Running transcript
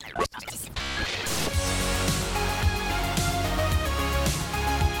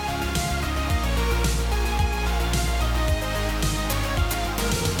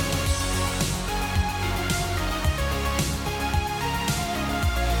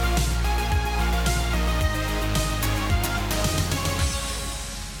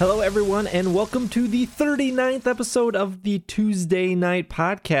Hello, everyone, and welcome to the 39th episode of the Tuesday Night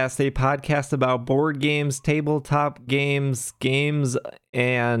Podcast, a podcast about board games, tabletop games,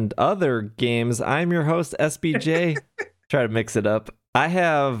 and other games. I'm your host, SBJ. Try to mix it up. I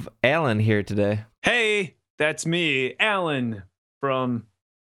have Alan here today. Hey, that's me, Alan, from,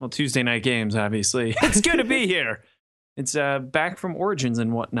 Tuesday Night Games, obviously. It's good to be here. It's back from Origins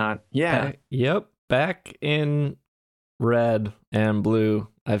and whatnot. Yeah. Back in red and blue.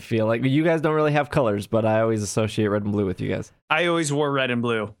 I feel like you guys don't really have colors, but I always associate red and blue with you guys. I always wore red and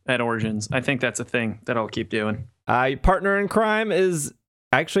blue at Origins. I think that's a thing that I'll keep doing. Partner in crime is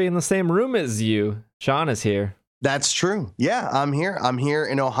actually in the same room as you. Sean is here. That's true. Yeah, I'm here. I'm here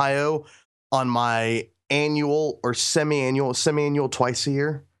in Ohio on my annual or semi-annual twice a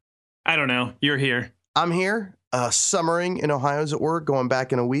year. I don't know. You're here. I'm here, summering in Ohio's at work, going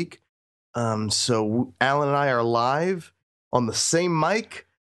back in a week. So Alan and I are live on the same mic,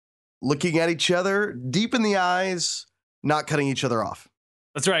 looking at each other deep in the eyes, not cutting each other off.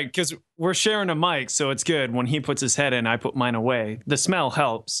 That's right, because we're sharing a mic, so it's good. When he puts his head in, I put mine away. The smell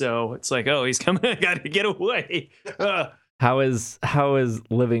helps, so it's like, oh, he's coming. I got to get away. How is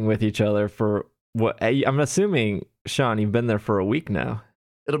living with each other for what? I'm assuming, Sean, you've been there for a week now.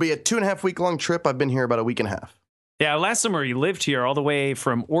 It'll be a 2.5 week long trip. I've been here about a week and a half. Yeah, last summer he lived here all the way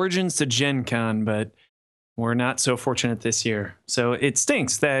from Origins to Gen Con, but we're not so fortunate this year. So it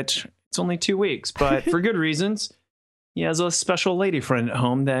stinks that it's only 2 weeks, but for good reasons. He has a special lady friend at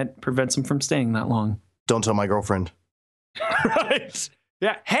home that prevents him from staying that long. Don't tell my girlfriend. Right.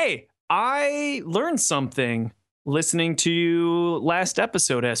 Yeah. Hey, I learned something listening to you last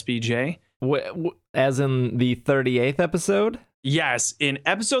episode, SBJ. As in the 38th episode? Yes, in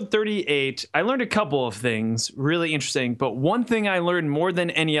episode 38, I learned a couple of things really interesting, but one thing I learned more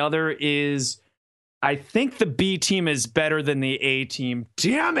than any other is I think the B team is better than the A team.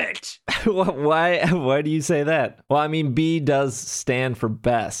 Damn it! Why do you say that? Well, I mean, B does stand for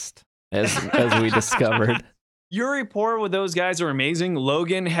best, as we discovered. Your rapport with those guys are amazing.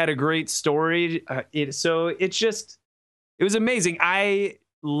 Logan had a great story. It was amazing. I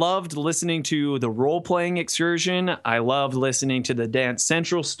loved listening to the role-playing excursion. I loved listening to the Dance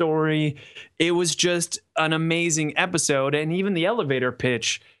Central story. It was just an amazing episode, and even the elevator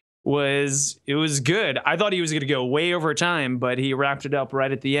pitch was good. I thought he was going to go way over time, but he wrapped it up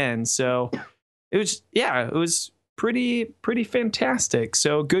right at the end. So it was pretty fantastic.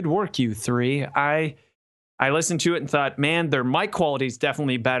 So good work, you three. I listened to it and thought, man, their mic quality is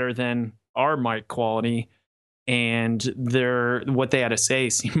definitely better than our mic quality. And what they had to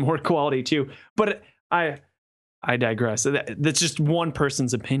say seemed more quality too. But I digress. That's just one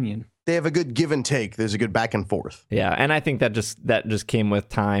person's opinion. They have a good give and take. There's a good back and forth. Yeah, and I think that just came with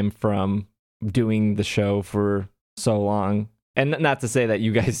time from doing the show for so long. And not to say that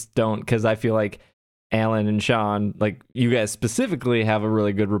you guys don't, because I feel like Alan and Sean, like you guys specifically, have a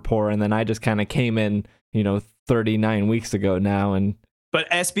really good rapport. And then I just kind of came in, 39 weeks ago now. But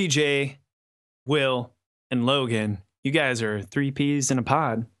SBJ, Will, and Logan, you guys are 3 peas in a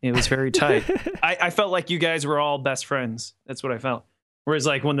pod. It was very tight. I felt like you guys were all best friends. That's what I felt. Whereas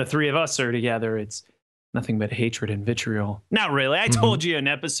like when the three of us are together, it's nothing but hatred and vitriol. Not really. I told you in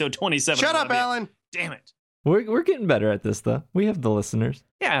episode 27. Shut up, Alan. Damn it. We're getting better at this, though. We have the listeners.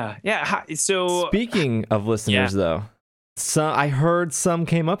 Yeah. So speaking of listeners, though, I heard some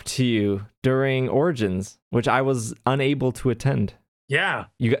came up to you during Origins, which I was unable to attend. Yeah.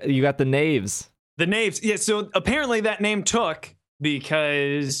 You got the Knaves. The Knaves. Yeah, so apparently that name took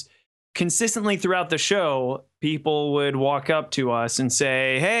because consistently throughout the show, people would walk up to us and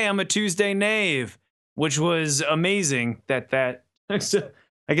say, hey, I'm a Tuesday Knave, which was amazing. So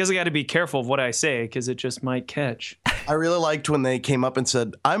I guess I got to be careful of what I say because it just might catch. I really liked when they came up and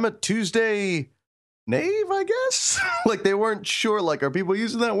said, I'm a Tuesday Knave, I guess. Like they weren't sure, like, are people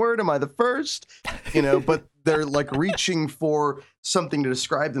using that word? Am I the first? But they're like reaching for something to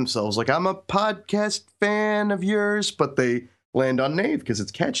describe themselves. Like, I'm a podcast fan of yours, but they land on Knave because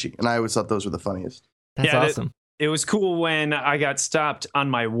it's catchy. And I always thought those were the funniest. That's awesome. It was cool when I got stopped on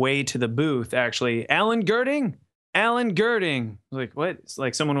my way to the booth, actually. Alan Girding. Like, what? It's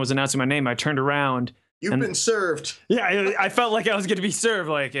like someone was announcing my name. I turned around. You've been served. Yeah, I felt like I was going to be served.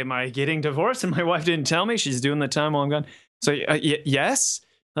 Like, am I getting divorced? And my wife didn't tell me. She's doing the time while I'm gone. So, yes.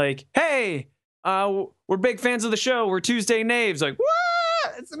 Like, hey, we're big fans of the show. We're Tuesday Knaves. Like,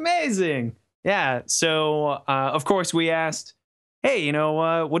 what? It's amazing. Yeah. So, of course, we asked, hey,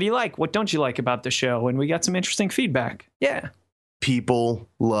 what do you like? What don't you like about the show? And we got some interesting feedback. Yeah. People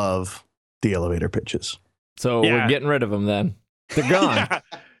love the elevator pitches. So we're getting rid of them then. They're gone.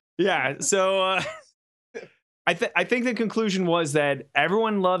 Yeah. So I think the conclusion was that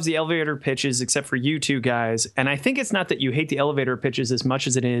everyone loves the elevator pitches except for you two guys. And I think it's not that you hate the elevator pitches as much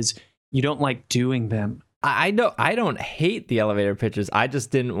as it is you don't like doing them. I don't hate the elevator pitches. I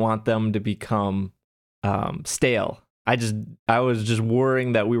just didn't want them to become stale. I was just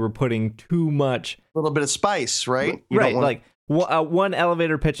worrying that we were putting too much, A little bit of spice, right? You right? don't want- Like one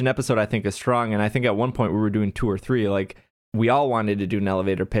elevator pitch an episode, I think is strong, and I think at one point we were doing 2 or 3. Like we all wanted to do an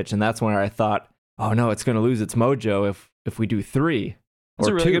elevator pitch, and that's when I thought, oh no, it's going to lose its mojo if we do 3 That's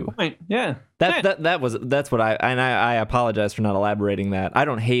or a really 2. good point. Yeah. That's what I apologize for not elaborating that. I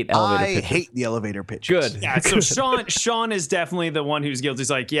don't hate elevator I pitches. hate the elevator pitches. Good. Yeah, so Sean is definitely the one who's guilty. He's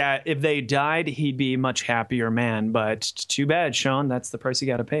like, yeah, if they died, he'd be a much happier man. But too bad, Sean. That's the price you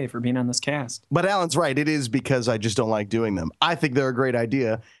got to pay for being on this cast. But Alan's right. It is because I just don't like doing them. I think they're a great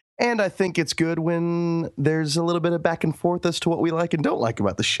idea. And I think it's good when there's a little bit of back and forth as to what we like and don't like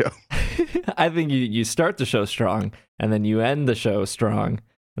about the show. I think you start the show strong, and then you end the show strong.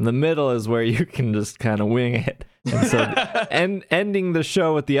 And the middle is where you can just kind of wing it. And so, ending the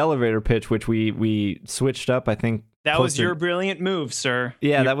show with the elevator pitch, which we switched up, I think. That was your brilliant move, sir.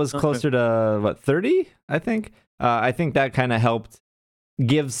 Yeah, that was closer to 30, I think. I think that kind of helped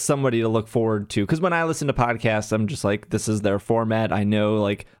give somebody to look forward to. Because when I listen to podcasts, I'm just like, this is their format. I know,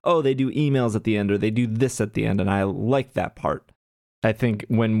 like, oh, they do emails at the end, or they do this at the end, and I like that part. I think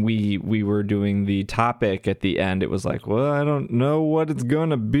when we were doing the topic at the end, it was like, well, I don't know what it's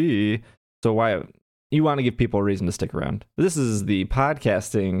going to be. So why you want to give people a reason to stick around. This is the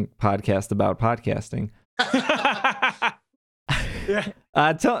podcast about podcasting.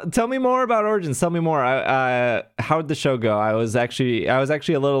 Yeah. Tell me more about Origins. Tell me more. How'd the show go? I was actually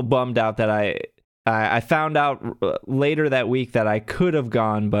a little bummed out that I found out later that week that I could have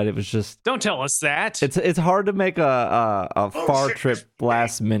gone, but it was just. Don't tell us that. It's hard to make a far trip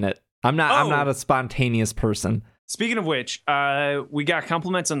last minute. I'm not a spontaneous person. Speaking of which, we got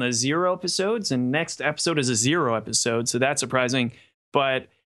compliments on the 0 episodes, and next episode is a 0 episode, so that's surprising. But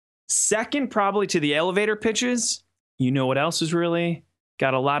second, probably to the elevator pitches. You know what else is really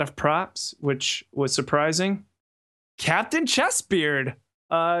got a lot of props, which was surprising? Captain Chessbeard.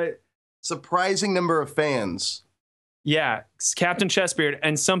 Surprising number of fans. Yeah, it's Captain Chessbeard.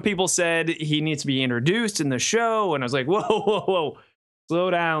 And some people said he needs to be introduced in the show. And I was like, whoa,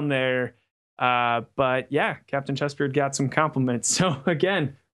 slow down there. But yeah, Captain Chessbeard got some compliments. So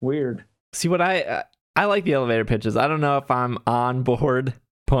again, weird. See, what I like the elevator pitches. I don't know if I'm on board,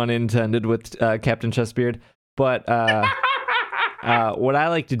 pun intended, with Captain Chessbeard. But what I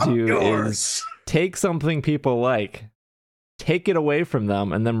like to do is take something people like, take it away from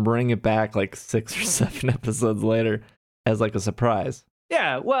them, and then bring it back like 6 or 7 episodes later as like a surprise.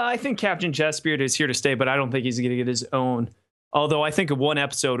 Yeah, well, I think Captain Chessbeard is here to stay, but I don't think he's going to get his own. Although I think of one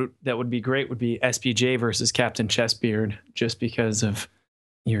episode that would be great would be SPJ versus Captain Chessbeard, just because of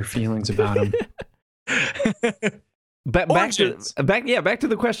your feelings about him. Back to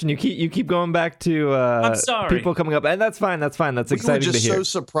the question. You keep going back to I'm sorry. people coming up, and that's fine. That's exciting to hear. We were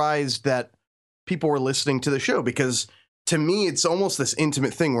just so surprised that people were listening to the show, because to me, it's almost this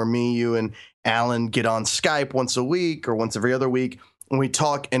intimate thing where me, you, and Alan get on Skype once a week or once every other week, and we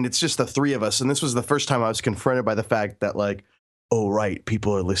talk, and it's just the 3 of us. And this was the first time I was confronted by the fact that, like, oh, right,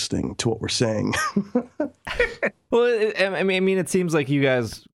 people are listening to what we're saying. Well, I mean, it seems like you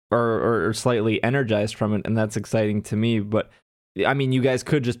guys are slightly energized from it, and that's exciting to me. But I mean, you guys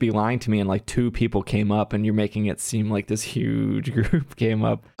could just be lying to me, and like 2 people came up, and you're making it seem like this huge group came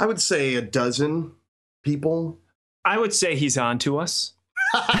up. I would say a dozen people. I would say he's on to us.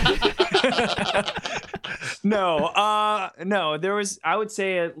 No, there was, I would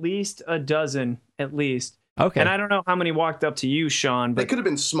say at least a dozen, at least. Okay. And I don't know how many walked up to you, Sean, They but could have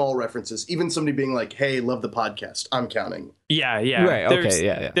been small references. Even somebody being like, hey, love the podcast. I'm counting. yeah. Right, okay,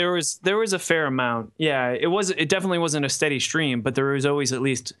 yeah. There was a fair amount. Yeah, it definitely wasn't a steady stream, but there was always at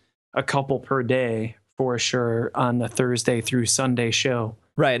least a couple per day for sure on the Thursday through Sunday show.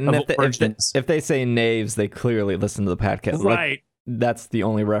 Right, and of Origins. if they say knaves, they clearly listen to the podcast. Right. Like, that's the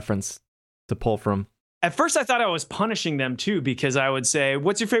only reference to pull from. At first, I thought I was punishing them too, because I would say,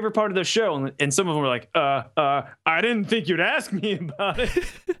 "What's your favorite part of the show?" And some of them were like, I didn't think you'd ask me about it."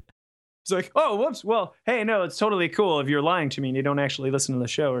 It's like, "Oh, whoops. Well, hey, no, it's totally cool if you're lying to me and you don't actually listen to the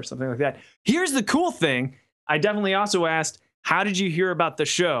show or something like that." Here's the cool thing: I definitely also asked, "How did you hear about the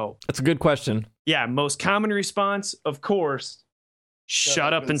show?" That's a good question. Yeah, most common response, of course,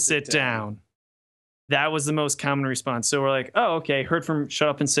 shut up and sit down. That was the most common response. So we're like, "Oh, okay, heard from Shut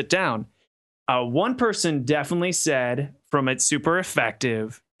Up and Sit Down." One person definitely said from It's Super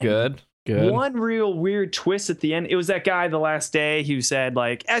Effective. Good. Good. One real weird twist at the end. It was that guy the last day who said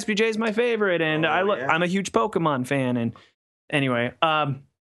like SPJ is my favorite, and I'm a huge Pokemon fan. And anyway,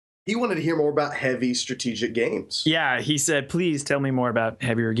 he wanted to hear more about heavy strategic games. yeah, he said, please tell me more about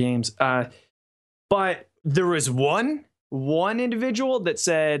heavier games. But there was one individual that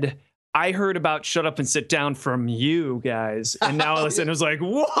said, I heard about Shut Up and Sit Down from you guys. And now all of a sudden it was like,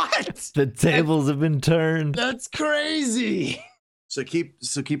 what? The tables have been turned. That's crazy. So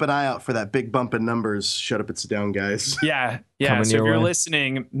keep an eye out for that big bump in numbers. Shut up and sit down, guys. Yeah. Coming So if your you're way.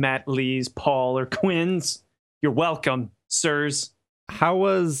 listening, Matt Lees, Paul, or Quinns, you're welcome, sirs. How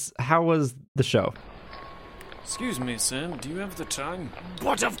was the show? Excuse me, Sam, do you have the time?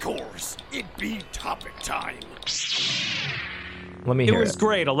 But of course, it be topic time. Let me It hear was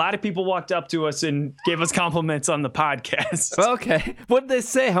great. A lot of people walked up to us and gave us compliments on the podcast. Okay. What did they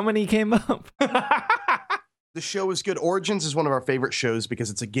say? How many came up? The show is good. Origins is one of our favorite shows because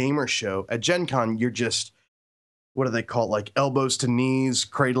it's a gamer show. At Gen Con, you're just, what do they call it? Like elbows to knees,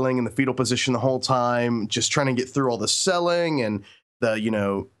 cradling in the fetal position the whole time, just trying to get through all the selling, and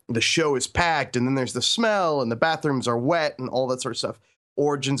the show is packed, and then there's the smell, and the bathrooms are wet, and all that sort of stuff.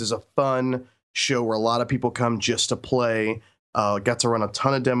 Origins is a fun show where a lot of people come just to play. Got to run a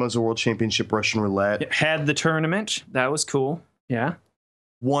ton of demos of World Championship Russian Roulette. It had the tournament. That was cool. Yeah.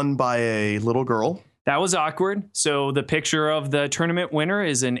 Won by a little girl. That was awkward. So the picture of the tournament winner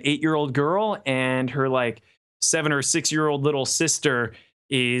is an 8-year-old girl, and her like 7 or 6-year-old little sister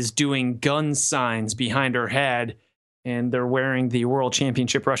is doing gun signs behind her head, and they're wearing the World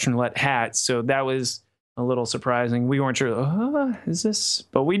Championship Russian Roulette hat. So that was a little surprising. We weren't sure, is this?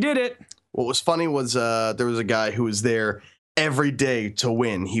 But we did it. What was funny was there was a guy who was there every day to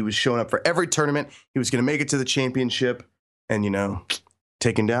win. He was showing up for every tournament. He was going to make it to the championship, and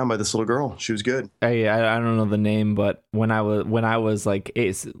taken down by this little girl. She was good. I don't know the name, but when I was like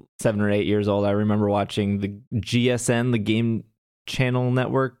 7 or 8 years old, I remember watching the GSN, the Game Channel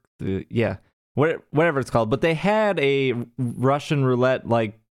Network. Whatever it's called. But they had a Russian roulette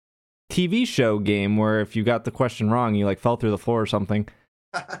like TV show game where if you got the question wrong, you like fell through the floor or something.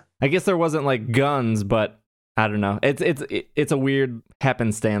 I guess there wasn't like guns, but I don't know. It's a weird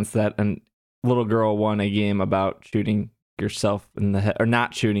happenstance that a little girl won a game about shooting yourself in the head, or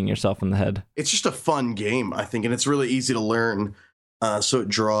not shooting yourself in the head. It's just a fun game, I think, and it's really easy to learn. So it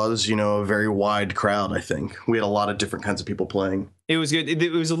draws, a very wide crowd, I think. We had a lot of different kinds of people playing. It was good.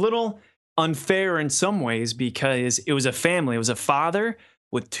 It was a little unfair in some ways because it was a family. It was a father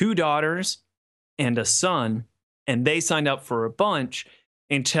with 2 daughters and a son, and they signed up for a bunch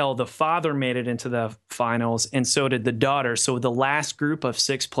until the father made it into the finals, and so did the daughter. So the last group of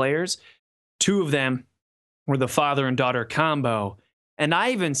 6 players, 2 of them were the father and daughter combo. And I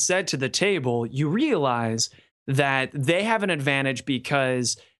even said to the table, you realize that they have an advantage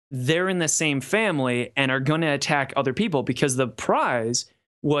because they're in the same family and are going to attack other people, because the prize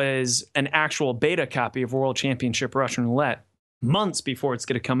was an actual beta copy of World Championship Russian Roulette months before it's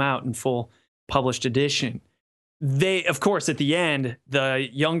going to come out in full published edition. They, of course, at the end, the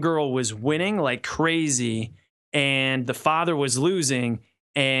young girl was winning like crazy and the father was losing,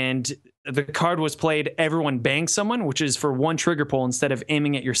 and the card was played, everyone bang someone, which is for 1 trigger pull. Instead of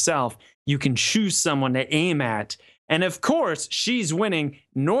aiming at yourself, you can choose someone to aim at. And of course, she's winning.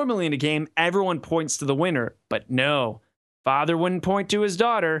 Normally in a game, everyone points to the winner, but no, father wouldn't point to his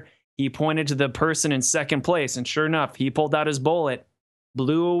daughter. He pointed to the person in second place, and sure enough, he pulled out his bullet,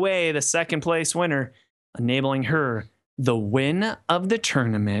 blew away the second place winner, enabling her the win of the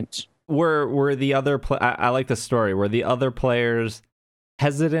tournament. Were the other I like the story. Were the other players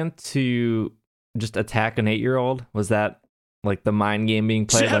hesitant to just attack an 8-year-old? Was that like the mind game being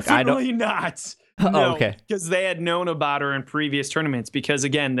played? Definitely not. Oh, No, okay. Because they had known about her in previous tournaments. Because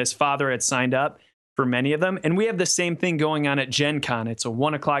again, this father had signed up for many of them, and we have the same thing going on at Gen Con. It's a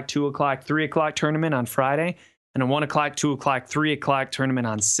 1 o'clock, 2 o'clock, 3 o'clock tournament on Friday, and a 1 o'clock, 2 o'clock, 3 o'clock tournament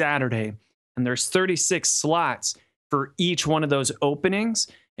on Saturday. And there's 36 slots for each one of those openings,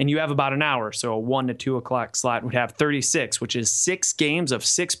 and you have about an hour. So a 1 to 2 o'clock slot would have 36, which is 6 games of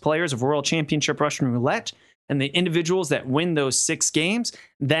 6 players of World Championship Russian Roulette. And the individuals that win those 6 games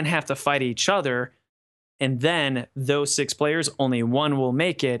then have to fight each other. And then those 6 players, only one will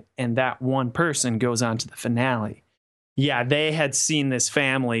make it, and that one person goes on to the finale. Yeah, they had seen this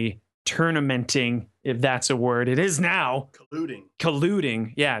family tournamenting, if that's a word. It is now.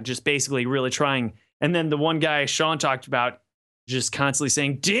 Colluding. Yeah, just basically really trying. And then the one guy Sean talked about just constantly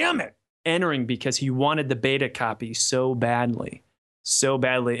saying, damn it, entering because he wanted the beta copy so badly.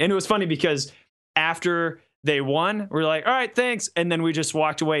 And it was funny because after they won, we're like, all right, thanks. And then we just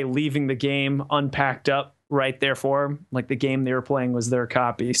walked away, leaving the game unpacked up right there for them. Like the game they were playing was their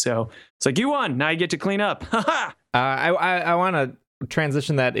copy. So it's like, you won. Now you get to clean up. I want to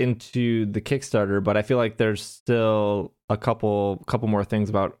transition that into the Kickstarter, but I feel like there's still a couple more things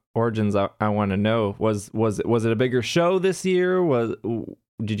about Origins I want to know. Was it a bigger show this year?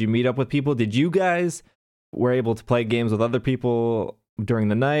 Did you meet up with people? Did you guys were able to play games with other people during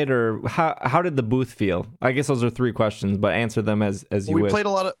the night, or how did the booth feel? I guess those are 3 questions, but answer them as you wish.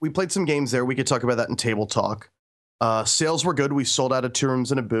 We played some games there. We could talk about that in Table Talk. Sales were good. We sold out of 2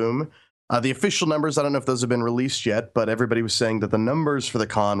 Rooms and a Boom. The official numbers, I don't know if those have been released yet, but everybody was saying that the numbers for the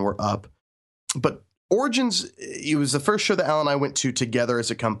con were up. But Origins, it was the first show that Al and I went to together as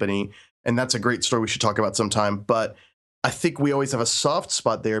a company, and that's a great story we should talk about sometime. But I think we always have a soft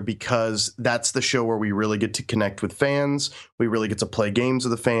spot there because that's the show where we really get to connect with fans. We really get to play games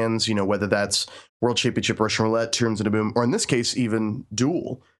with the fans, whether that's World Championship Russian Roulette, 2 Rooms and a Boom, or in this case, even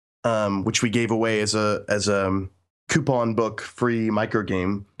Duel, which we gave away as a coupon book free micro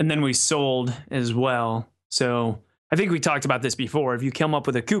game. And then we sold as well. So I think we talked about this before. If you come up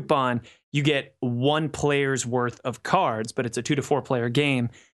with a coupon, you get 1 player's worth of cards, but it's a 2 to 4 player game.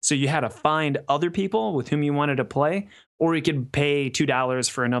 So you had to find other people with whom you wanted to play, or you could pay $2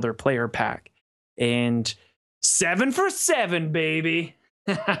 for another player pack. And 7 for 7, baby.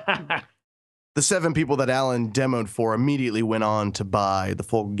 The 7 people that Alan demoed for immediately went on to buy the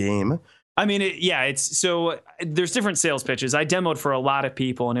full game. I mean, it's so there's different sales pitches. I demoed for a lot of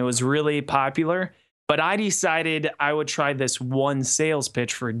people and it was really popular, but I decided I would try this one sales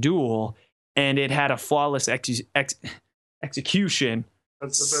pitch for Duel, and it had a flawless execution.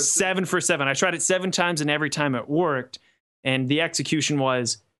 7 for 7. I tried it 7 times and every time it worked. And the execution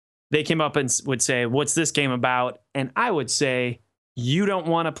was, they came up and would say, what's this game about? And I would say, you don't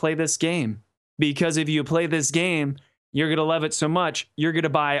want to play this game, because if you play this game, you're going to love it so much, you're going to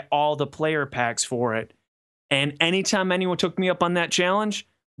buy all the player packs for it. And anytime anyone took me up on that challenge,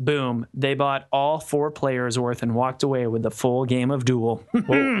 boom, they bought all 4 players worth and walked away with the full game of Duel.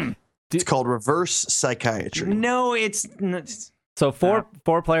 It's called reverse psychiatry. No, it's so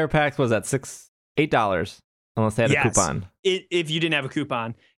four player packs was at $8, unless they had a coupon. If you didn't have a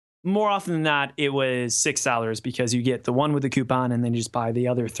coupon. More often than not, it was $6 because you get the one with the coupon and then you just buy the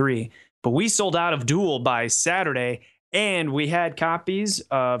other 3. But we sold out of Duel by Saturday, and we had copies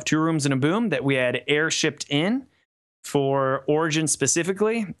of 2 Rooms and a Boom that we had air shipped in for Origin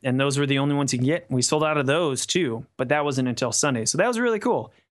specifically, and those were the only ones you can get. We sold out of those too, but that wasn't until Sunday. So that was really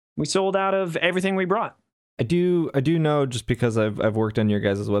cool. We sold out of everything we brought. I do know, just because I've worked on your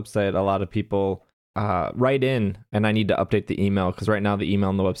guys' website, a lot of people write in, and I need to update the email, because right now the email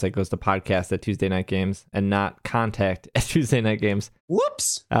on the website goes to podcast@TuesdayNightGames and not contact@TuesdayNightGames.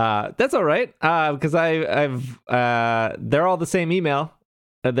 Whoops. That's all right, because they're all the same email.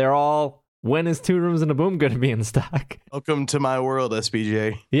 They're all, when is 2 Rooms and a Boom going to be in stock? Welcome to my world,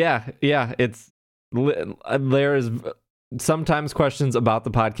 SBJ. Yeah. There is sometimes questions about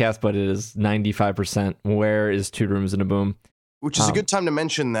the podcast, but it is 95% where is 2 Rooms and a Boom? Which is a good time to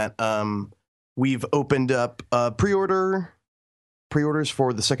mention that we've opened up pre-orders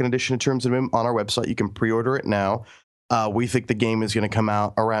for the 2nd edition of 2 Rooms and a Boom on our website. You can pre-order it now. We think the game is going to come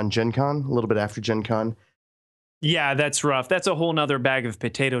out around Gen Con, a little bit after Gen Con. Yeah, that's rough. That's a whole nother bag of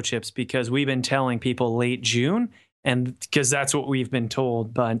potato chips, because we've been telling people late June, and because that's what we've been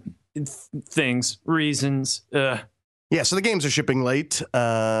told, but reasons. Yeah, so the games are shipping late,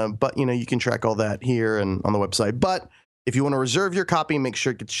 but you can track all that here and on the website. But if you want to reserve your copy, make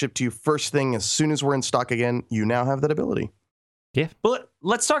sure it gets shipped to you first thing as soon as we're in stock again. You now have that ability. Yeah. Well,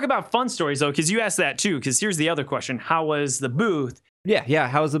 let's talk about fun stories, though, because you asked that too. Because here's the other question: how was the booth? Yeah.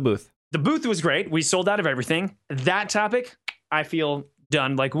 How was the booth? The booth was great. We sold out of everything. That topic, I feel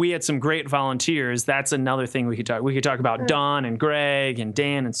done. Like, we had some great volunteers. That's another thing we could talk. We could talk about Don and Greg and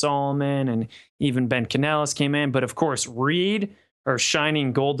Dan and Solomon, and even Ben Canellis came in. But of course, Reed, our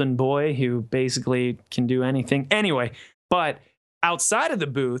shining golden boy, who basically can do anything. Anyway, but outside of the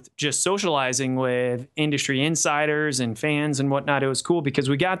booth, just socializing with industry insiders and fans and whatnot, it was cool because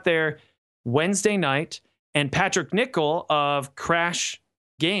we got there Wednesday night, and Patrick Nickel of Crash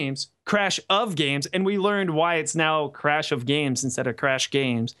of Games, and we learned why it's now Crash of Games instead of Crash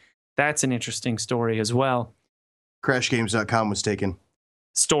Games. That's an interesting story as well. CrashGames.com was taken.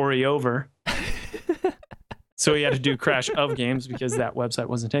 Story over. So he had to do Crash of Games because that website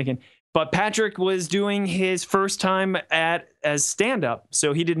wasn't taken. But Patrick was doing his first time as stand-up,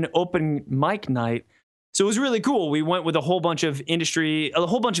 so he did an open mic night. So it was really cool. We went with a whole bunch of industry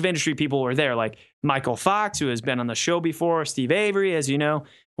people were there, like Michael Fox, who has been on the show before. Steve Avery, as you know,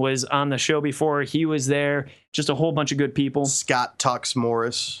 was on the show before. He was there. Just a whole bunch of good people. Scott Tox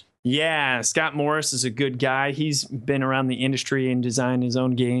Morris. Yeah, Scott Morris is a good guy. He's been around the industry and designed his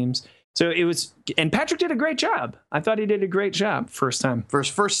own games. So it was, and Patrick did a great job. I thought he did a great job first time. For his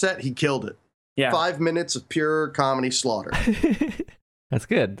first set, he killed it. Yeah. 5 minutes of pure comedy slaughter. That's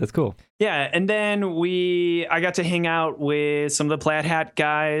good. That's cool. Yeah, and then I got to hang out with some of the Plaid Hat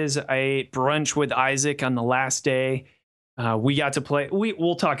guys. I ate brunch with Isaac on the last day. We got to play.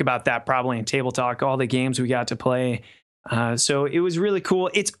 We'll talk about that probably in Table Talk, all the games we got to play. So it was really cool.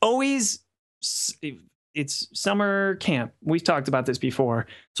 It's summer camp. We've talked about this before.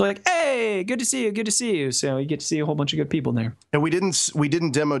 So like, hey, good to see you. Good to see you. So you get to see a whole bunch of good people there. And we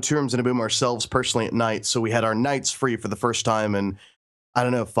didn't demo Two Rooms and a Boom ourselves personally at night. So we had our nights free for the first time in, I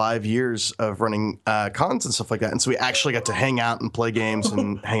don't know, 5 years of running cons and stuff like that. And so we actually got to hang out and play games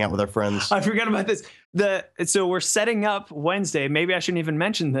and hang out with our friends. I forgot about this. So we're setting up Wednesday. Maybe I shouldn't even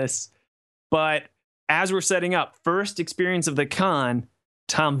mention this, but as we're setting up, first experience of the con,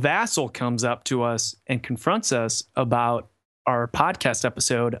 Tom Vassell comes up to us and confronts us about our podcast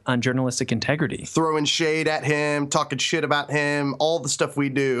episode on journalistic integrity. Throwing shade at him, talking shit about him, all the stuff we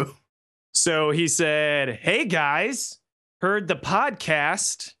do. So he said, hey guys, heard the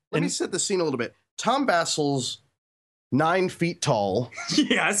podcast. Let me set the scene a little bit. Tom Vassell's 9 feet tall.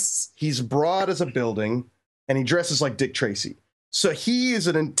 Yes. He's broad as a building, and he dresses like Dick Tracy. So he is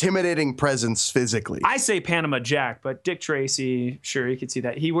an intimidating presence physically. I say Panama Jack, but Dick Tracy, sure, you could see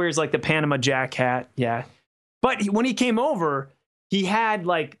that. He wears like the Panama Jack hat. Yeah. But when he came over, he had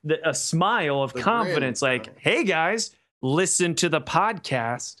like a smile of confidence, grin. like, hey guys, listen to the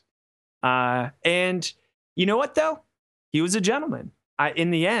podcast. And you know what, though? He was a gentleman.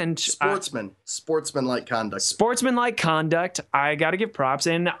 In the end, Sportsman-like conduct. Sportsman-like conduct. I got to give props.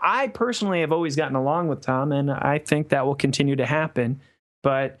 And I personally have always gotten along with Tom, and I think that will continue to happen.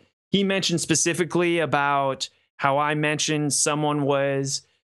 But he mentioned specifically about how I mentioned someone was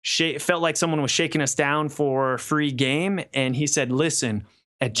felt like someone was shaking us down for a free game. And he said, listen,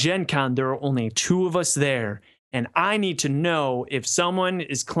 at Gen Con, there are only 2 of us there. And I need to know if someone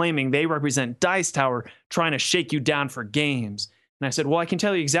is claiming they represent Dice Tower trying to shake you down for games. And I said, well, I can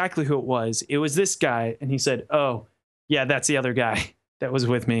tell you exactly who it was. It was this guy. And he said, oh, yeah, that's the other guy that was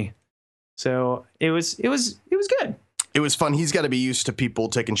with me. So it was good. It was fun. He's got to be used to people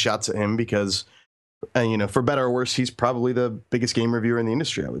taking shots at him because, for better or worse, he's probably the biggest game reviewer in the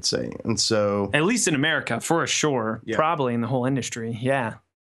industry, I would say. And so, at least in America, for sure, yeah. Probably in the whole industry. Yeah.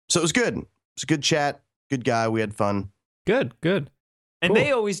 So it was good. It was a good chat. Good guy. We had fun. Good. And Cool.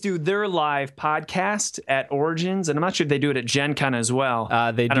 they always do their live podcast at Origins, and I'm not sure if they do it at Gen Con as well.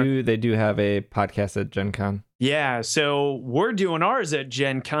 They do have a podcast at Gen Con. Yeah, so we're doing ours at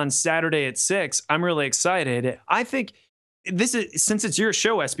Gen Con Saturday at 6. I'm really excited. I think since it's your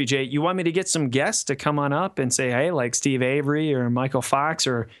show, SBJ, you want me to get some guests to come on up and say, hey, like Steve Avery or Michael Fox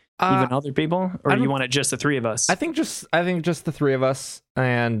or even other people? Or do you want it just the 3 of us? I think just the 3 of us,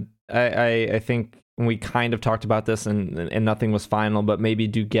 and I think we kind of talked about this and nothing was final, but maybe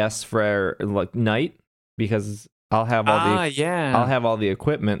do guests for like night, because I'll have all the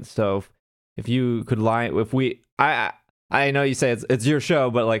equipment. So if you could I know you say it's your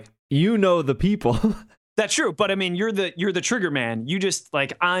show, but like, the people. That's true, but I mean, you're the trigger man. You just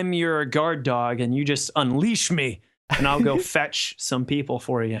like, I'm your guard dog, and you just unleash me, and I'll go fetch some people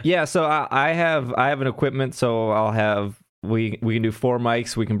for you. Yeah, so I have an equipment, so I'll have. We can do 4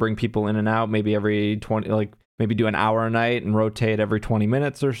 mics. We can bring people in and out maybe every 20, like maybe do an hour a night and rotate every 20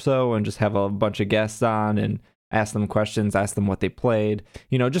 minutes or so, and just have a bunch of guests on and ask them questions, ask them what they played,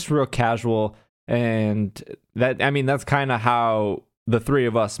 just real casual. And that's kind of how the 3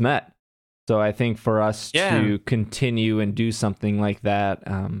 of us met. So I think for us to continue and do something like that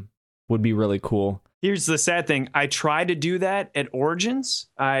would be really cool. Here's the sad thing. I tried to do that at Origins.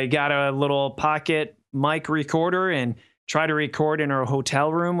 I got a little pocket mic recorder and try to record in our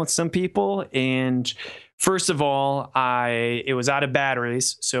hotel room with some people. And first of all, it was out of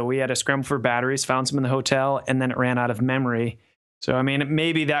batteries. So we had to scramble for batteries, found some in the hotel, and then it ran out of memory. So, I mean,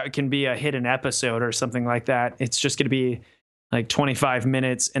 maybe that can be a hidden episode or something like that. It's just going to be like 25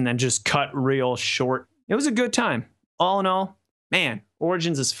 minutes and then just cut real short. It was a good time. All in all, man,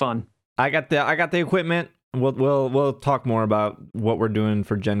 Origins is fun. I got the equipment. We'll talk more about what we're doing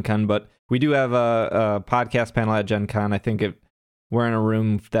for Gen Con, but we do have a podcast panel at Gen Con. I think we're in a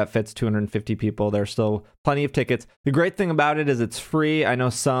room that fits 250 people. There's still plenty of tickets. The great thing about it is it's free. I know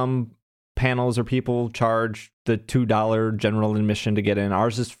some panels or people charge the $2 general admission to get in.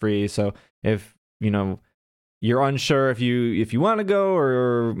 Ours is free. So if you're unsure if you want to go,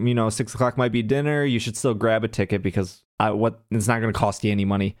 or 6 o'clock might be dinner, you should still grab a ticket, because it's not going to cost you any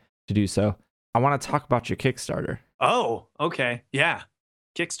money to do so. I want to talk about your Kickstarter. Oh, okay. Yeah.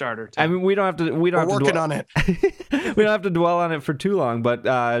 Kickstarter. I mean, we don't have to. We're working on it. We don't have to dwell on it for too long. But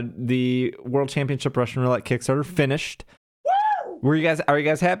the World Championship Russian Roulette Kickstarter finished. Woo! Are you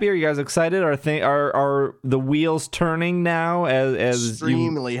guys happy? Are you guys excited? Are the wheels turning now? As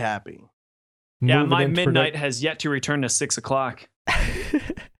extremely happy. Yeah, my midnight has yet to return to 6 o'clock.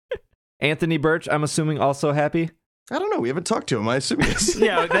 Anthony Birch, I'm assuming, also happy. I don't know. We haven't talked to him. I assume yes.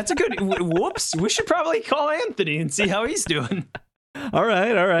 Yeah, that's a good. Whoops. We should probably call Anthony and see how he's doing. All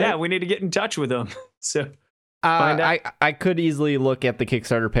right. Yeah, we need to get in touch with him. So find out. I could easily look at the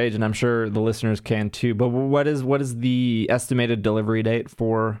Kickstarter page, and I'm sure the listeners can too. But what is the estimated delivery date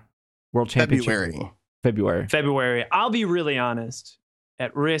for World Championship? February. I'll be really honest.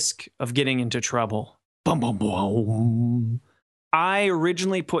 At risk of getting into trouble. Boom, boom, boom. I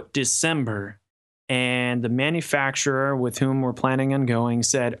originally put December, and the manufacturer with whom we're planning on going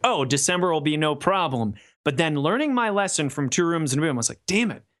said, "Oh, December will be no problem." But then learning my lesson from Two Rooms and a Boom, I was like,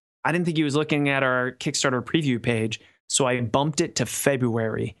 damn it. I didn't think he was looking at our Kickstarter preview page. So I bumped it to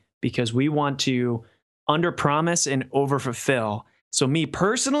February because we want to underpromise and overfulfill. So me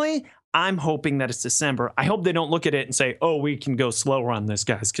personally, I'm hoping that it's December. I hope they don't look at it and say, oh, we can go slower on this,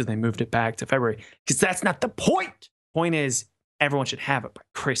 guys, because they moved it back to February. Because that's not the point. Point is, everyone should have it by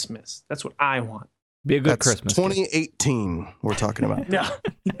Christmas. That's what I want. Be a good That's Christmas. 2018 we're talking about. No.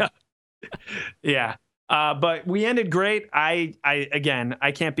 Yeah. But we ended great. I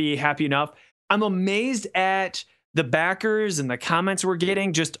can't be happy enough. I'm amazed at the backers and the comments we're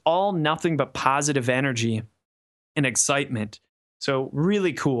getting, just all nothing but positive energy and excitement. So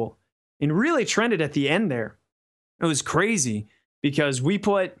really cool. And really trended at the end there. It was crazy because we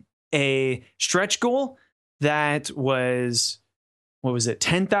put a stretch goal that was, what was it,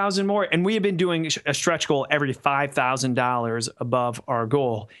 10,000 more? And we have been doing a stretch goal every $5,000 above our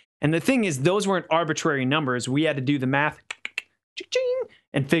goal. And the thing is, those weren't arbitrary numbers. We had to do the math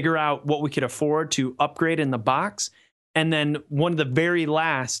and figure out what we could afford to upgrade in the box. And then one of the very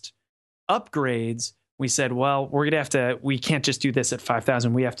last upgrades, we said, well, we can't just do this at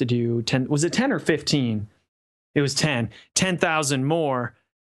 5,000. We have to do 10. Was it 10 or 15? It was 10,000 more.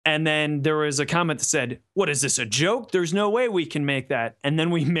 And then there was a comment that said, what is this, a joke? There's no way we can make that. And then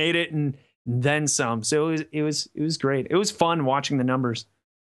we made it and then some. So it was great. It was fun watching the numbers.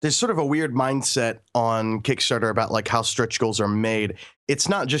 There's sort of a weird mindset on Kickstarter about like how stretch goals are made. It's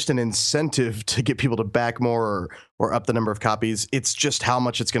not just an incentive to get people to back more or up the number of copies. It's just how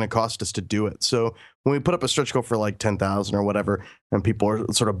much it's going to cost us to do it. So when we put up a stretch goal for like 10,000 or whatever, and people are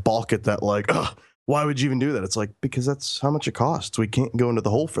sort of balk at that, like, ugh, why would you even do that? It's like, because that's how much it costs. We can't go into the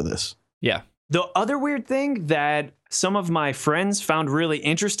hole for this. Yeah. The other weird thing that some of my friends found really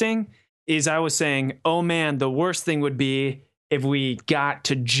interesting is I was saying, oh man, the worst thing would be if we got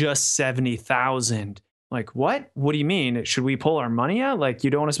to just 70,000. Like, what? What do you mean? Should we pull our money out? Like, you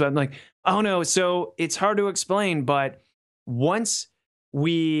don't want to spend, I'm like, oh no. So it's hard to explain, but once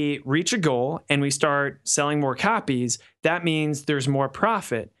we reach a goal and we start selling more copies, that means there's more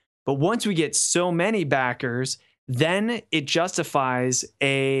profit. But once we get so many backers, then it justifies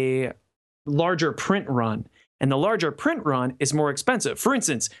a larger print run. And the larger print run is more expensive. For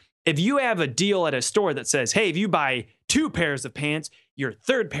instance, if you have a deal at a store that says, hey, if you buy 2 pairs of pants, your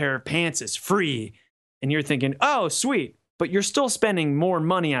 3rd pair of pants is free. And you're thinking, oh, sweet. But you're still spending more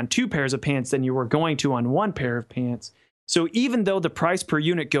money on 2 pairs of pants than you were going to on 1 pair of pants. So even though the price per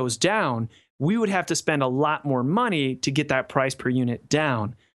unit goes down, we would have to spend a lot more money to get that price per unit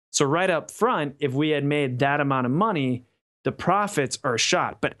down. So right up front, if we had made that amount of money, the profits are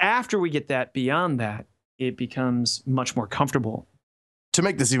shot. But after we get that beyond that, it becomes much more comfortable. To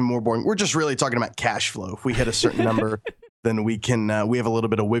make this even more boring, we're just really talking about cash flow. If we hit a certain number, then we can we have a little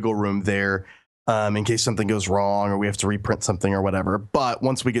bit of wiggle room there in case something goes wrong or we have to reprint something or whatever. But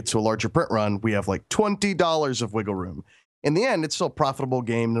once we get to a larger print run, we have like $20 of wiggle room. In the end, it's still a profitable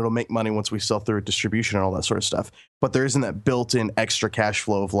game and it'll make money once we sell through distribution and all that sort of stuff. But there isn't that built-in extra cash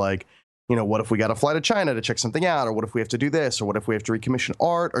flow of like, you know, what if we got to fly to China to check something out? Or what if we have to do this? Or what if we have to recommission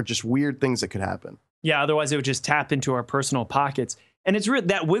art? Or just weird things that could happen. Yeah, otherwise it would just tap into our personal pockets. And it's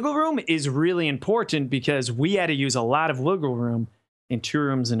that wiggle room is really important because we had to use a lot of wiggle room in Two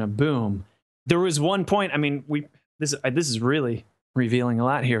Rooms and a Boom. There was one point, I mean, this is really revealing a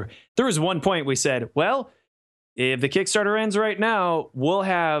lot here. There was one point we said, well, if the Kickstarter ends right now, we'll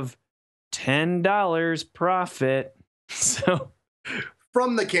have $10 profit. So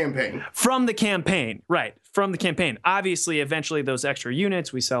from the campaign. Right. From the campaign. Obviously, eventually those extra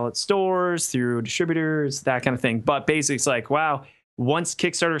units we sell at stores, through distributors, that kind of thing. But basically it's like, wow, once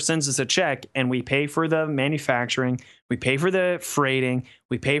Kickstarter sends us a check and we pay for the manufacturing, we pay for the freighting,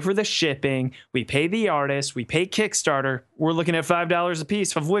 we pay for the shipping, we pay the artist, we pay Kickstarter, we're looking at $5 a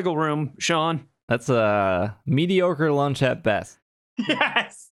piece of wiggle room, Sean. That's a mediocre lunch at best.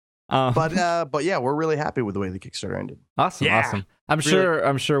 Yes. But yeah, we're really happy with the way the Kickstarter ended. Awesome. Yeah. Awesome. I'm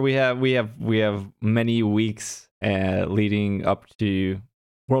sure we have many weeks leading up to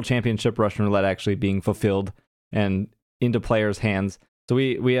World Championship Russian Roulette actually being fulfilled and into players' hands. So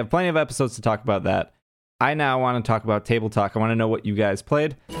we have plenty of episodes to talk about that. I now want to talk about Table Talk. I want to know what you guys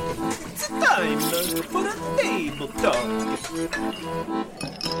played. It's time for the table talk.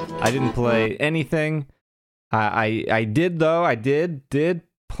 I didn't play anything. I did though. I did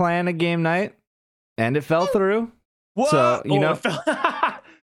plan a game night, and it fell through. What? So you know,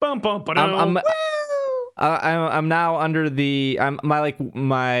 bum, bum, ba-dum. I'm now under the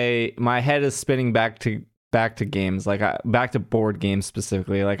my head is spinning back to games, like back to board games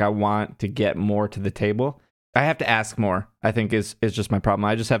specifically. Like I want to get more to the table. I have to ask more, I think is just my problem.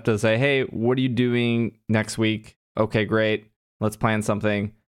 I just have to say, hey, what are you doing next week? Okay, great. Let's plan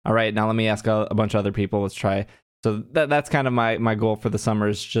something. All right, now let me ask a bunch of other people. Let's try. So that's kind of my goal for the summer,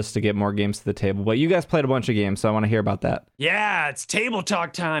 is just to get more games to the table. But you guys played a bunch of games, so I want to hear about that. Yeah, it's table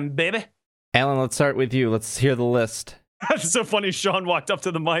talk time, baby. Alan, let's start with you. Let's hear the list. It's so funny. Sean walked up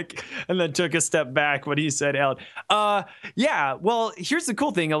to the mic and then took a step back when he said Alan. Yeah, well, here's the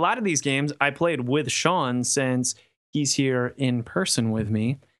cool thing. A lot of these games I played with Sean since he's here in person with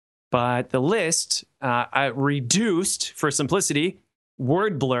me. But the list I reduced for simplicity: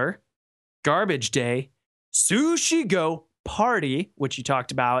 Word Blur, Garbage Day, Sushi Go Party, which you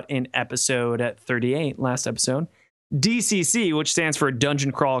talked about in episode 38, last episode, DCC, which stands for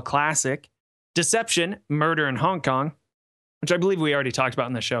Dungeon Crawl Classic, Deception, Murder in Hong Kong, which I believe we already talked about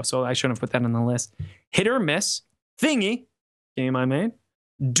in the show, so I shouldn't have put that on the list, Hit or Miss, Thingy, game I made,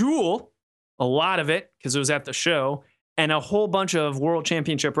 Duel, a lot of it because it was at the show, and a whole bunch of World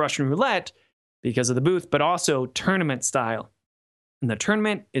Championship Russian Roulette because of the booth, but also tournament style. And the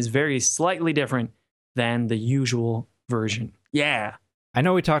tournament is very slightly different than the usual version. Yeah. I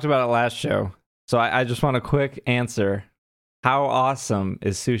know we talked about it last show, so I just want a quick answer. How awesome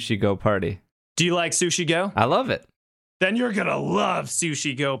is Sushi Go Party? Do you like Sushi Go? I love it. Then you're going to love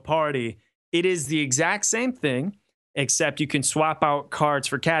Sushi Go Party. It is the exact same thing, except you can swap out cards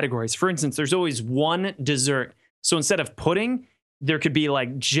for categories. For instance, there's always one dessert. So instead of pudding, there could be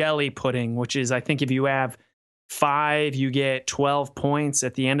like jelly pudding, which is, I think if you have 5, you get 12 points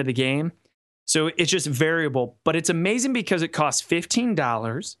at the end of the game. So it's just variable, but it's amazing because it costs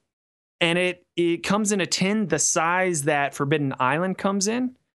 $15 and it comes in a tin the size that Forbidden Island comes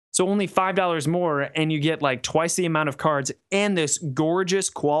in. So only $5 more, and you get like twice the amount of cards and this gorgeous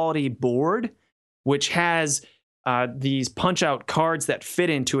quality board, which has these punch out cards that fit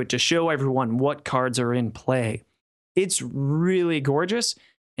into it to show everyone what cards are in play. It's really gorgeous,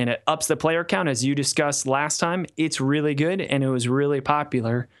 and it ups the player count. As you discussed last time, it's really good, and it was really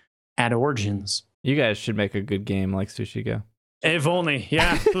popular at Origins. You guys should make a good game like Sushi Go. If only,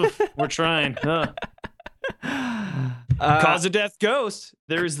 yeah. We're trying. Cause of Death Ghost.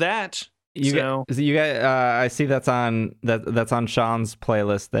 There's that. You guys, I see that's on Sean's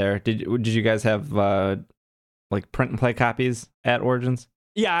playlist there. Did you guys have like print and play copies at Origins?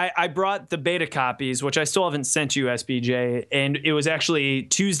 Yeah, I brought the beta copies, which I still haven't sent you, SBJ. And it was actually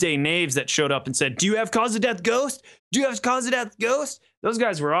Tuesday Knaves that showed up and said, "Do you have Cause of Death Ghost? Do you have Cause of Death Ghost?" Those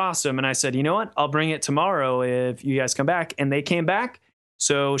guys were awesome. And I said, you know what? I'll bring it tomorrow if you guys come back. And they came back.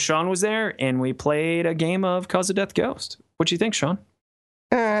 So Sean was there, and we played a game of Cause of Death Ghost. What do you think, Sean?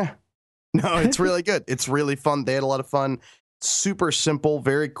 No, it's really good. It's really fun. They had a lot of fun. Super simple,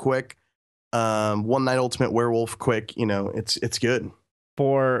 very quick. One Night Ultimate Werewolf, quick. You know, it's good.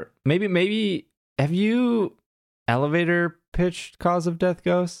 For maybe have you elevator pitched Cause of Death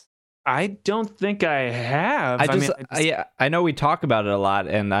Ghost? I don't think I have. I know we talk about it a lot,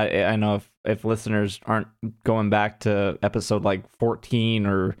 and I know if listeners aren't going back to episode like 14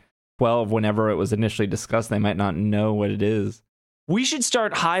 or 12, whenever it was initially discussed, they might not know what it is. We should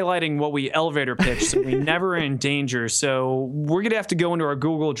start highlighting what we elevator pitch so we never are in danger. So we're going to have to go into our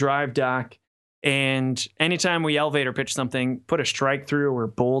Google Drive doc, and anytime we elevator pitch something, put a strike through or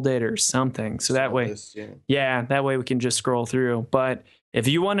bold it or something. So that way, that way we can just scroll through. But if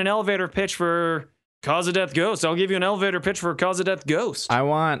you want an elevator pitch for Cause of Death Ghost, I'll give you an elevator pitch for Cause of Death Ghost. I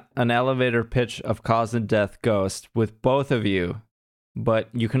want an elevator pitch of Cause of Death Ghost with both of you, but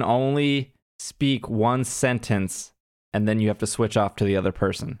you can only speak one sentence, and then you have to switch off to the other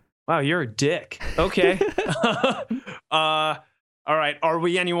person. Wow, you're a dick. Okay. All right. Are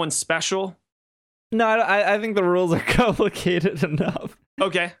we anyone special? No, I think the rules are complicated enough.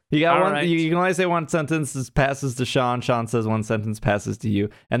 Okay. You got All one. right. You can only say one sentence passes to Sean. Sean says one sentence passes to you,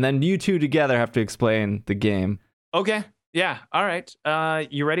 and then you two together have to explain the game. Okay. Yeah. All right.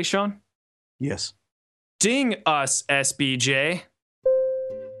 You ready, Sean? Yes. Ding us, SBJ.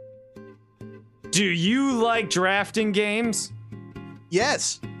 Do you like drafting games?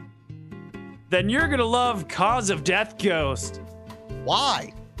 Yes. Then you're gonna love Cause of Death Ghost.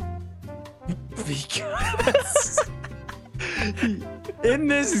 Why? Because in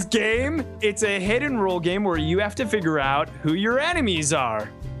this game, it's a hidden role game where you have to figure out who your enemies are.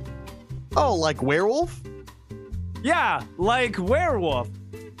 Oh, like werewolf? Yeah, like werewolf.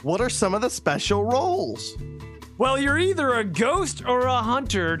 What are some of the special roles? Well, you're either a ghost or a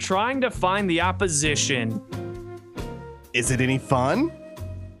hunter trying to find the opposition. Is it any fun?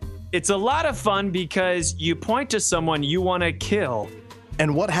 It's a lot of fun because you point to someone you want to kill.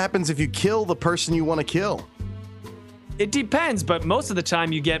 And what happens if you kill the person you want to kill? It depends, but most of the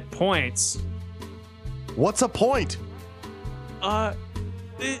time you get points. What's a point?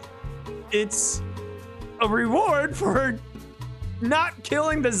 It's a reward for not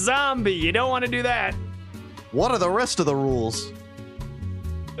killing the zombie. You don't want to do that. What are the rest of the rules?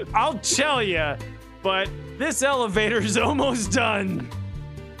 I'll tell you, but this elevator's almost done.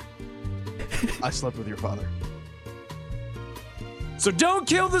 I slept with your father. So don't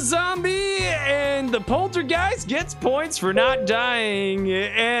kill the zombie, and the poltergeist gets points for not dying,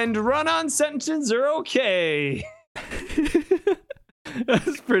 and run-on sentences are okay.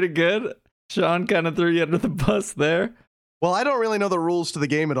 That's pretty good. Sean kind of threw you under the bus there. Well, I don't really know the rules to the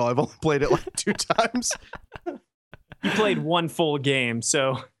game at all. I've only played it like 2 times. You played one full game,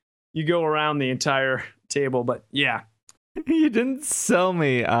 so you go around the entire table, but yeah. You didn't sell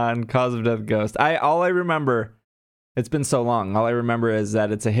me on Cause of Death Ghost. All I remember, it's been so long, all I remember is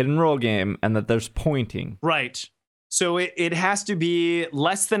that it's a hidden role game and that there's pointing. Right. So it has to be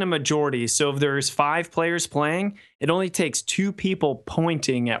less than a majority. So if there's 5 players playing, it only takes 2 people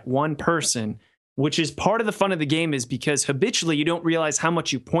pointing at one person, which is part of the fun of the game, is because habitually you don't realize how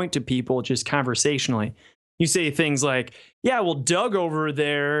much you point to people just conversationally. You say things like, yeah, well, Doug over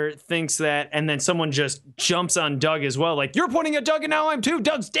there thinks that, and then someone just jumps on Doug as well. Like, you're pointing at Doug and now I'm too.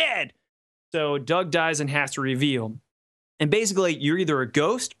 Doug's dead. So Doug dies and has to reveal. And basically, you're either a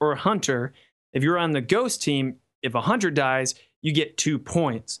ghost or a hunter. If you're on the ghost team, if a hunter dies, you get 2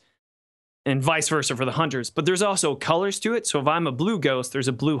 points. And vice versa for the hunters. But there's also colors to it. So if I'm a blue ghost, there's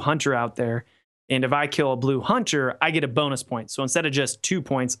a blue hunter out there. And if I kill a blue hunter, I get a bonus point. So instead of just 2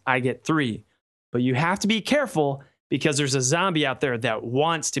 points, I get 3. But you have to be careful because there's a zombie out there that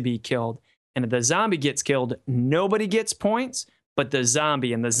wants to be killed. And if the zombie gets killed, nobody gets points but the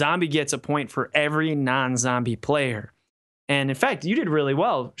zombie. And the zombie gets a point for every non-zombie player. And in fact, you did really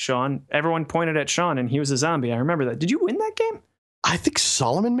well, Sean. Everyone pointed at Sean and he was a zombie. I remember that. Did you win that game? I think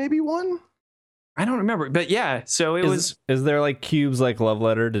Solomon maybe won. I don't remember. But yeah, so it was... Is there like cubes like Love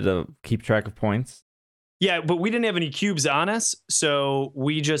Letter to keep track of points? Yeah, but we didn't have any cubes on us, so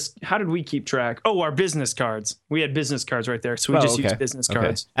we just... How did we keep track? Oh, our business cards. We had business cards right there, so we just used business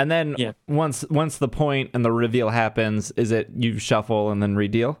cards. And then once the point and the reveal happens, is it you shuffle and then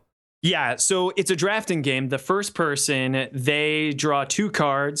redeal? Yeah, so it's a drafting game. The first person, they draw 2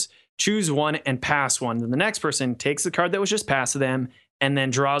 cards, choose one, and pass one. Then the next person takes the card that was just passed to them and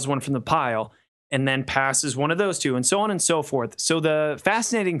then draws one from the pile and then passes one of those 2, and so on and so forth. So the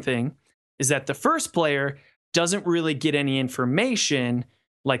fascinating thing is that the first player doesn't really get any information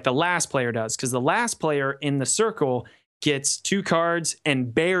like the last player does, because the last player in the circle gets 2 cards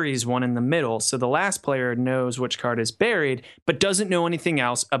and buries one in the middle. So the last player knows which card is buried, but doesn't know anything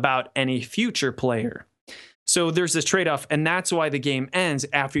else about any future player. So there's this trade-off, and that's why the game ends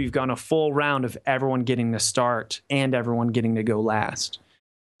after you've gone a full round of everyone getting to start and everyone getting to go last.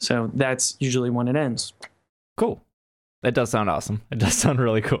 So that's usually when it ends. Cool. That does sound awesome. It does sound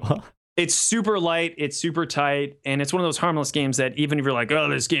really cool. It's super light, it's super tight, and it's one of those harmless games that even if you're like, oh,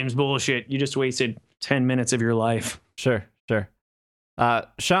 this game's bullshit, you just wasted 10 minutes of your life. Sure.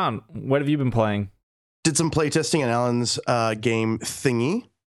 Sean, what have you been playing? Did some playtesting on Alan's game Thingy.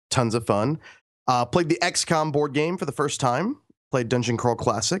 Tons of fun. Played the XCOM board game for the first time. Played Dungeon Crawl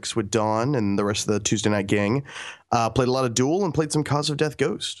Classics with Dawn and the rest of the Tuesday Night Gang. Played a lot of Duel and played some Cause of Death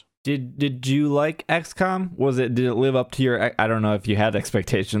Ghost. Did you like XCOM? Did it live up to your, I don't know if you had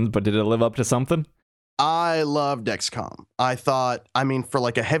expectations, but did it live up to something? I loved XCOM. I thought, for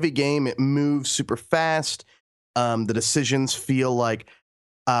like a heavy game, it moves super fast. The decisions feel like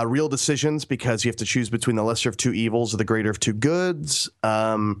real decisions because you have to choose between the lesser of 2 evils or the greater of 2 goods.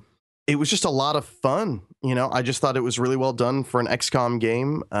 It was just a lot of fun. I just thought it was really well done for an XCOM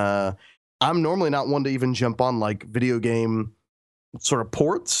game. I'm normally not one to even jump on like video game sort of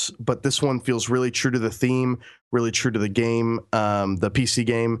ports, but this one feels really true to the theme, really true to the game, the PC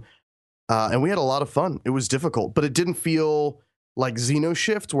game. And we had a lot of fun. It was difficult, but it didn't feel like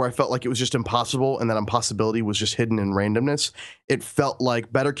Xenoshift, where I felt like it was just impossible and that impossibility was just hidden in randomness. It felt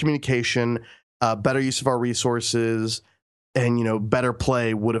like better communication, better use of our resources, and, you know, better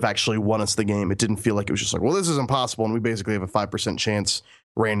play would have actually won us the game. It didn't feel like it was just like, well, this is impossible, and we basically have a 5% chance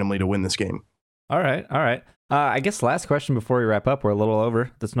randomly to win this game. All right. I guess last question before we wrap up. We're a little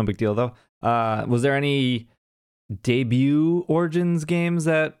over. That's no big deal, though. Was there any debut Origins games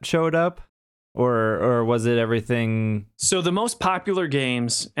that showed up? Or was it everything? So the most popular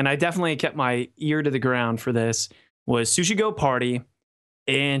games, and I definitely kept my ear to the ground for this, was Sushi Go Party.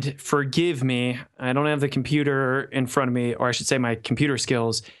 And forgive me, I don't have the computer in front of me, or I should say my computer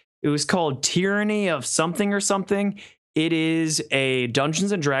skills. It was called Tyranny of something or something. It is a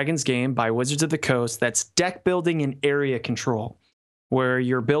Dungeons and Dragons game by Wizards of the Coast that's deck building and area control, where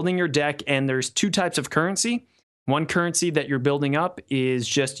you're building your deck and there's two types of currency. One currency that you're building up is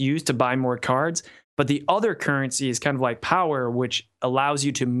just used to buy more cards, but the other currency is kind of like power, which allows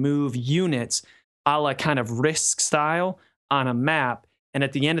you to move units a la kind of Risk style on a map. And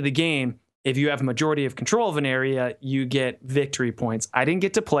at the end of the game, if you have a majority of control of an area, you get victory points. I didn't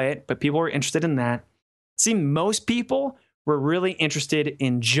get to play it, but people were interested in that. It seemed most people were really interested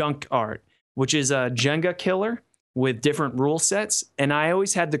in Junk Art, which is a Jenga killer with different rule sets. And I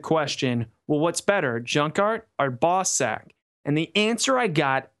always had the question, well, what's better, Junk Art or Boss Sack? And the answer I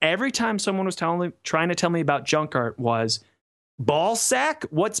got every time someone was trying to tell me about Junk Art was, Ball Sack?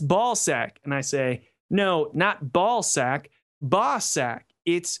 What's Ball Sack? And I say, no, not Ball Sack, Boss Sack.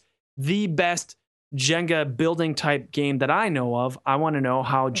 It's the best Jenga building type game that I know of. I want to know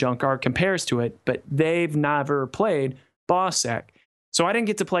how Junk Art compares to it, but they've never played Boss Sack. So I didn't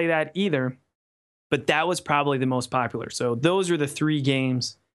get to play that either, but that was probably the most popular. So those are the three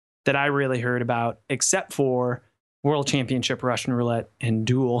games that I really heard about, except for World Championship Russian Roulette and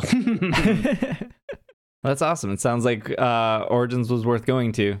Duel. That's awesome. It sounds like Origins was worth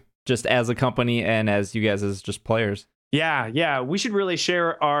going to, just as a company and as you guys as just players. Yeah. We should really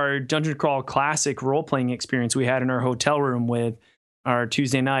share our Dungeon Crawl Classic role-playing experience we had in our hotel room with our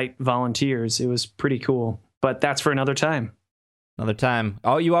Tuesday night volunteers. It was pretty cool, but that's for another time. Another time.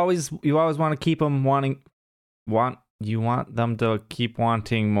 Oh, you always want to keep them you want them to keep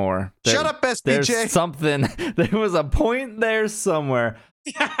wanting more. Shut up, SBJ. There's something. There was a point there somewhere.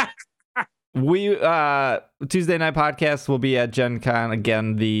 We Tuesday night podcast will be at Gen Con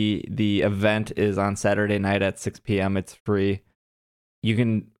again. The event is on Saturday night at 6 p.m. It's free. You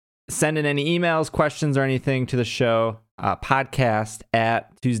can send in any emails, questions, or anything to the show. Podcast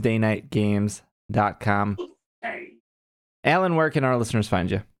at TuesdayNightGames.com. Alan, where can our listeners find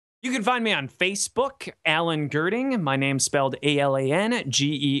you? You can find me on Facebook, Alan Girding. My name's spelled ALANGER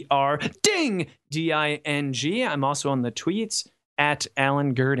ding DING. I'm also on the tweets at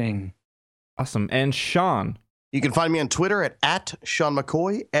Alan Girding. Awesome. And Sean? You can find me on Twitter at Sean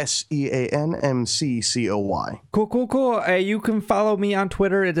McCoy, SEANMCCOY. Cool. You can follow me on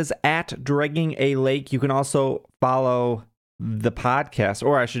Twitter. It is at Dragging a Lake. You can also follow the podcast,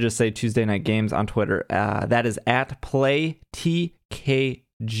 or I should just say Tuesday Night Games on Twitter. That is at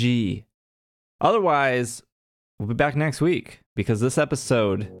PlayTKG. Otherwise, we'll be back next week because this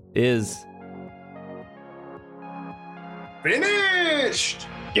episode is finished!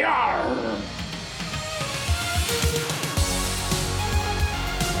 Yarr!